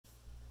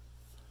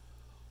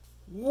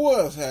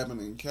What's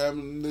happening,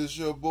 Captain? This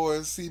your boy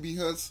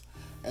cbhunts,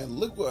 and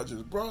look what I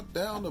just brought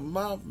down to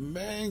my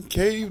man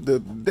cave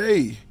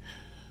today.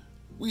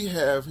 We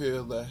have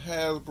here the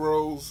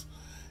Hasbro's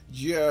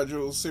G.I.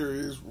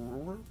 series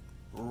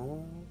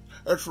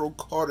retro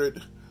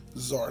carded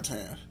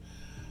Zartan.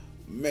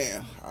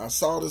 Man, I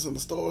saw this in the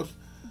store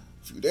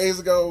a few days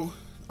ago.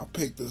 I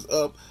picked this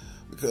up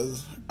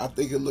because I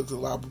think it looks a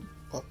lot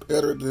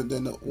better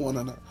than the one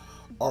I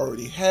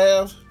already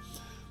have.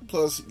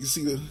 Plus, you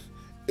see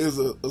there's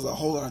a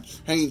whole lot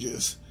of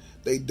changes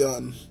they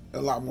done,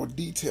 a lot more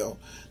detail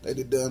that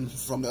they done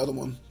from the other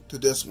one to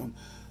this one.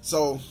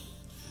 So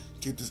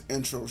keep this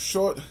intro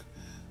short,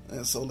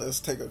 and so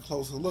let's take a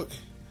closer look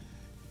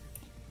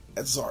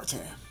at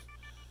Zartan.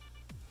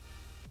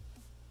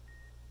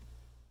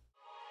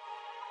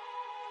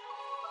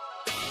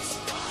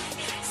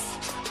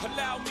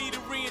 Allow me to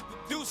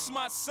reintroduce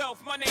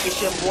myself. My name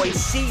It's your boy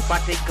C,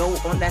 about to go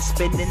on that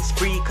spending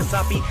spree. Cause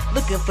I be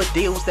looking for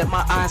deals that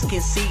my eyes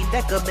can see.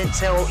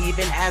 Neckermantel,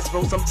 even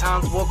Hasbro,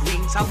 sometimes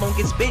Walgreens. How long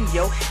it's been,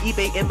 yo?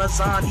 eBay,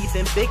 Amazon,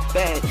 even Big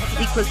Bad.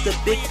 Eclipse the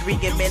big three,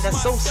 and man,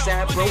 that's so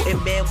sad, bro.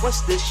 And man,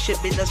 what's this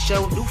shit in a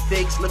show? New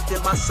figs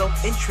lifting my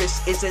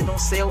self-interest. Is it on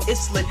sale?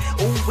 It's lit.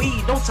 Oh, we,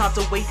 no time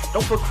to wait.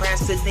 Don't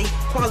procrastinate.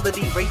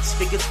 Quality rates,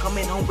 figures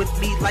coming home with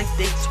me like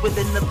dates.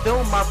 Within the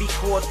film, I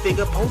record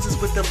figure poses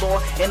with the law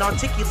and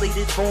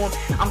articulated form.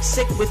 I'm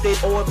sick with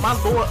it, or my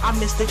lord, I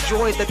miss the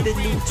joy that the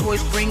new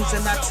toys brings.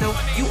 And I tell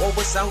you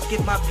always out,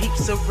 give my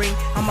peeps a ring.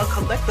 I'm a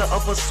collector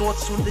of a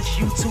sorts on this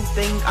YouTube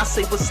thing. I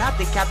say what's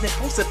happening, Captain,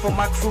 post it for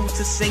my crew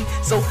to sing.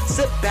 So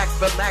sit back,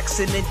 relax,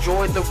 and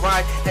enjoy the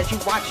ride as you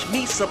watch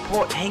me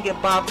support hanging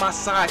by my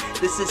side.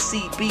 This is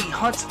CB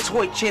Hunt's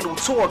Toy Channel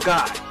Tour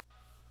Guide.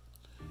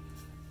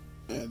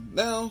 And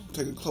now,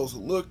 take a closer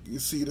look. You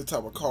see the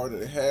type of card that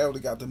they have. They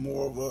got the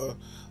more of a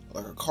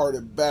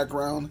carded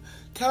background,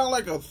 kind of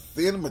like a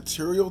thin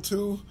material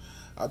too.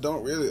 I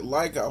don't really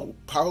like. I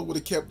probably would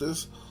have kept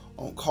this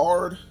on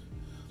card.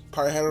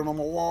 Probably had it on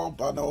my wall,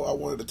 but I know I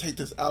wanted to take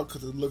this out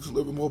because it looks a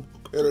little bit more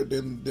better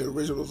than the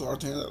original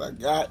Zartan that I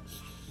got.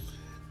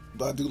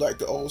 But I do like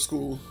the old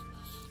school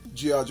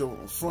G.I. Joe on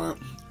the front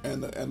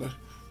and the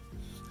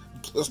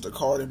plus the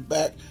card in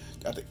back.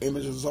 Got the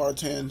image of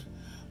Zartan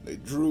they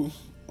drew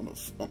on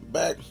the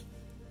back.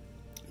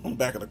 On the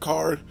back of the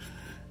card,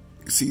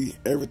 you see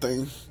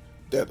everything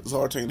that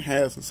Zartan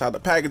has inside the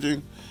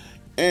packaging,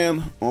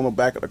 and on the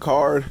back of the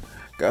card,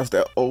 got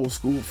that old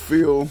school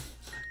feel.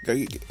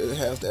 It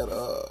has that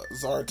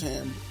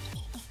Zartan.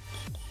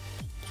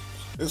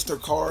 It's the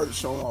card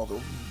showing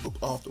all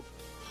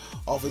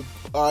off his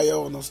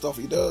bio and the stuff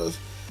he does.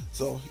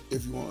 So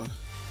if you wanna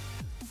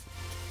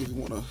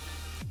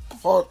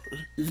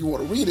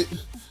read it,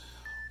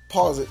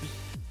 pause it.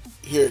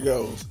 Here it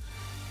goes.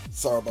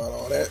 Sorry about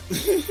all that.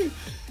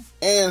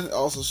 And it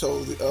also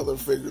shows the other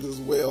figures as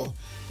well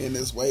in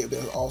this wave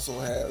that also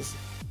has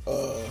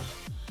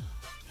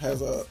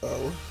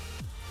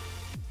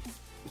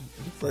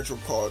retro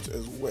cards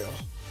as well.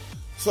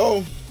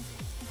 So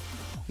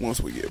once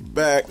we get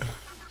back,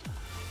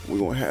 we're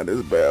gonna have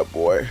this bad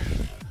boy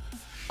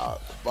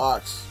out of the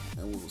box,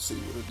 and we will see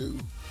what it do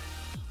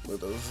with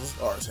this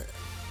Zartan.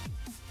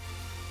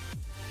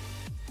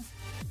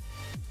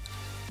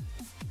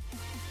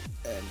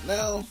 And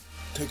now,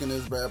 taking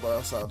this bad boy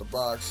outside the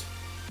box.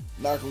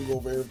 Not gonna go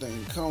over everything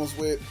it comes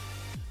with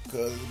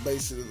because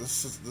basically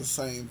this is the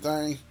same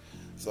thing.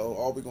 So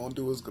all we're gonna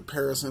do is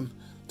comparison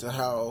to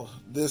how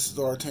this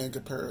Zartan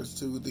compares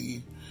to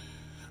the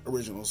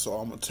original. So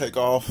I'm gonna take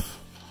off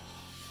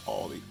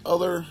all the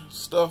other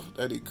stuff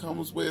that it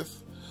comes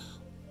with.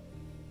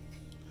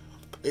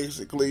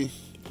 Basically,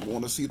 if you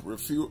want to see the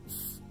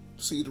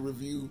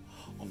review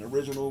on the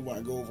original when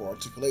I go over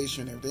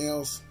articulation and everything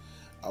else,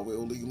 I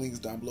will leave links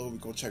down below. We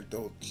go check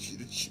those.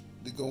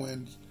 Go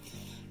in.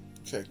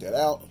 Check that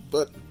out.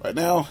 But right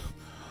now,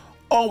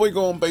 all we're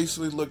going to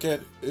basically look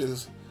at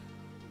is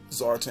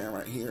Zartan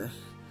right here.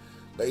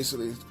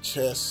 Basically, the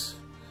chest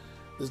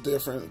is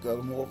different. It's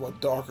got more of a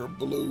darker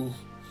blue.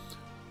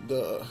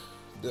 The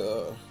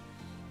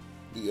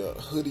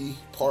hoodie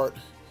part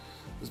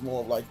is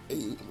more of like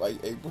a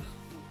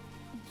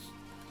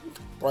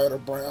brighter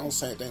brown.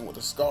 Same thing with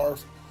the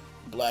scarf.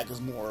 Black is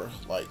more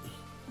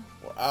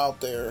out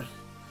there.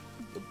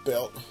 The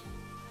belt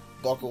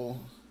buckle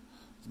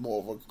is more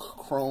of a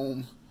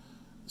chrome.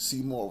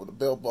 See more of the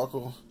belt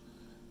buckle,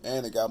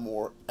 and it got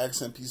more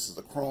accent pieces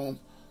of chrome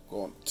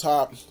going on the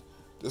top.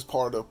 This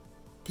part of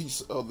the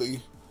piece of the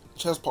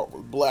chest part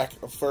was black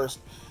at first,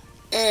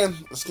 and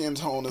the skin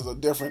tone is a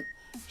different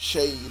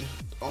shade.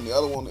 On the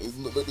other one, it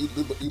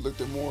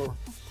looked more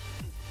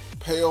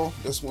pale.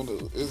 This one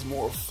is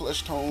more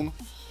flesh tone.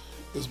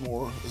 Is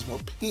more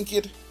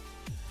pinked,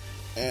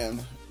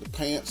 and the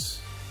pants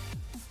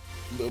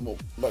a little more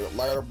like a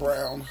lighter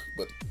brown,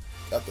 but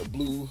got the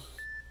blue,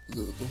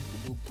 the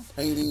blue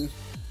painting,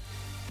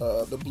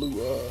 the blue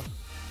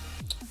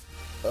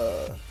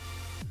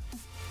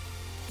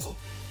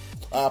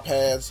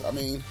iPads. I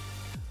mean,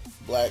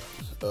 black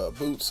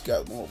boots,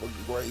 got more of a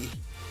gray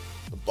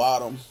the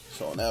bottom,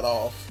 showing that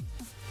off.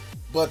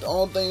 But the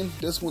only thing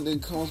this one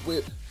didn't come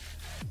with,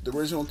 the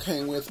original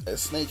came with a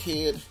snake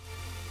head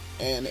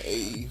and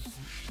a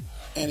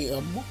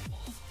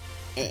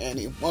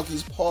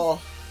monkey's paw.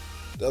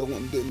 The other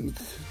one didn't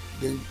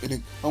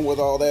come with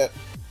all that.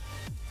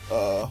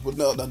 But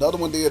no, another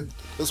one did.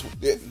 This one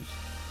didn't.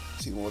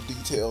 See more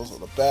details on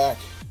the back.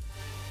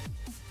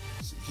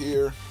 See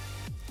here.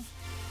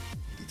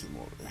 Detail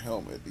more of the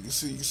helmet. You can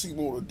see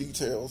more of the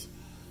details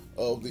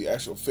of the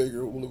actual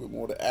figure. A little bit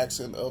more of the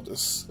accent of the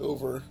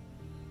silver.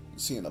 You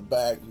see in the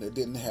back. They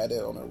didn't have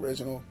that on the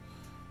original.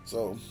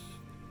 So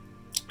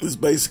it's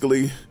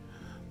basically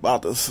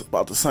about the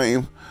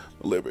same,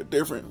 a little bit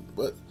different.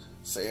 But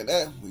saying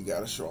that, we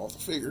gotta show off the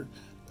figure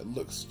that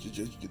looks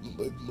just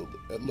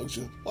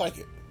like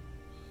it.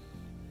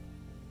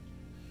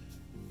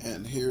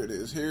 And here it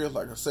is. Here,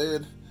 like I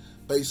said,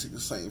 basically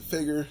the same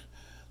figure.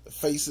 The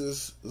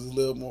faces is a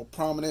little more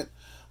prominent.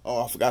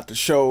 Oh, I forgot to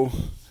show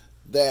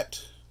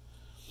that.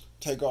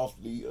 Take off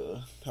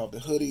the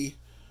hoodie.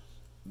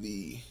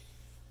 The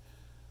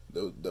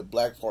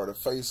black part of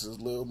the face is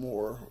a little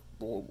more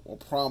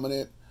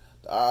prominent.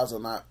 The eyes are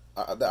not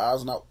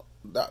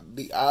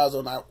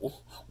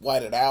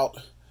whited out.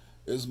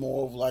 It's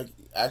more of like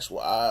actual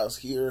eyes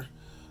here.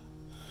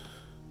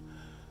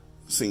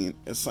 Seeing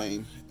the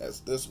same as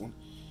this one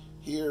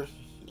here.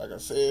 Like I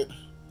said,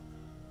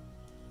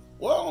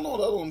 well, I don't know.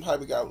 The other one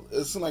probably got.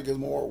 It seems like it's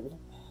more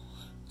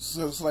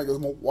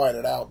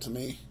whited out to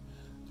me.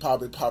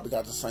 Probably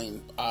got the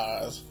same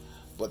eyes,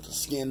 but the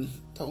skin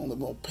tone is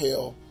more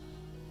pale.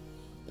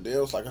 And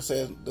there's, like I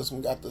said, this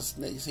one got the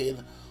snake's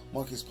head,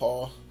 monkey's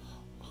paw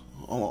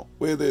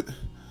with it.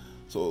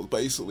 So it's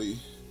basically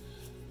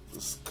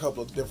just a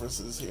couple of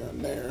differences here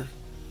and there.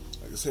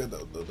 Like I said,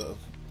 the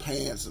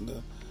pants and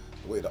the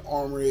way the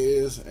armor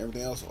is and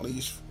everything else on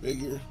each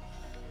figure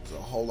is a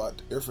whole lot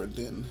different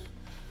than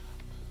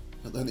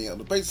the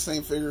other. Basically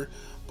same figure,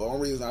 but the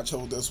only reason I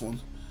chose this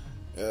one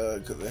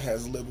because it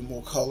has a little bit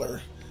more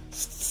color,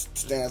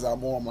 stands out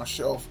more on my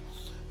shelf,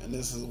 and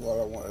this is what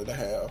I wanted to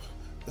have.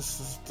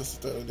 This is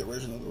the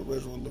original. The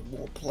original look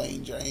more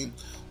plain Jane,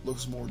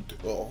 looks more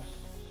dull.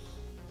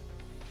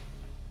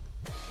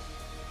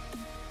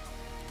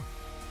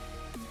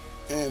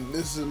 And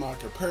this is my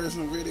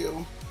comparison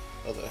video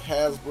of the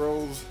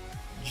Hasbro's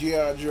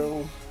G.I.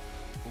 Joe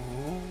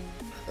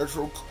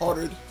retro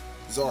carded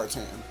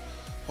Zartan.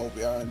 Hope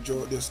y'all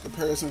enjoyed this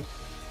comparison.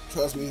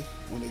 Trust me,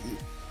 when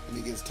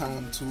it gets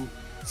time to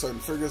certain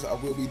figures, I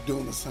will be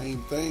doing the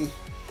same thing.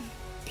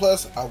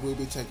 Plus, I will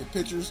be taking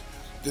pictures.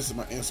 This is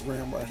my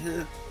Instagram right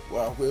here,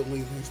 where I will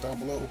leave links down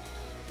below.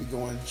 You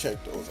go and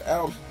check those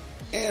out.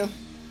 And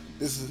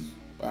this is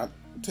my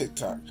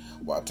TikTok,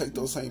 where I take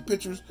those same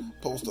pictures,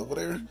 post over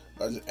there.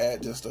 I just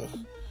add just a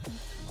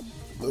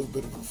little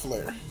bit of a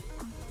flair.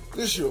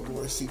 This is your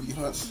boy CB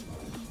Hunts.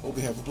 Hope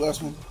you have a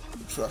blessed one.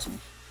 But trust me,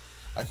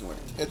 I can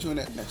wait to catch you in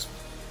that next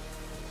one.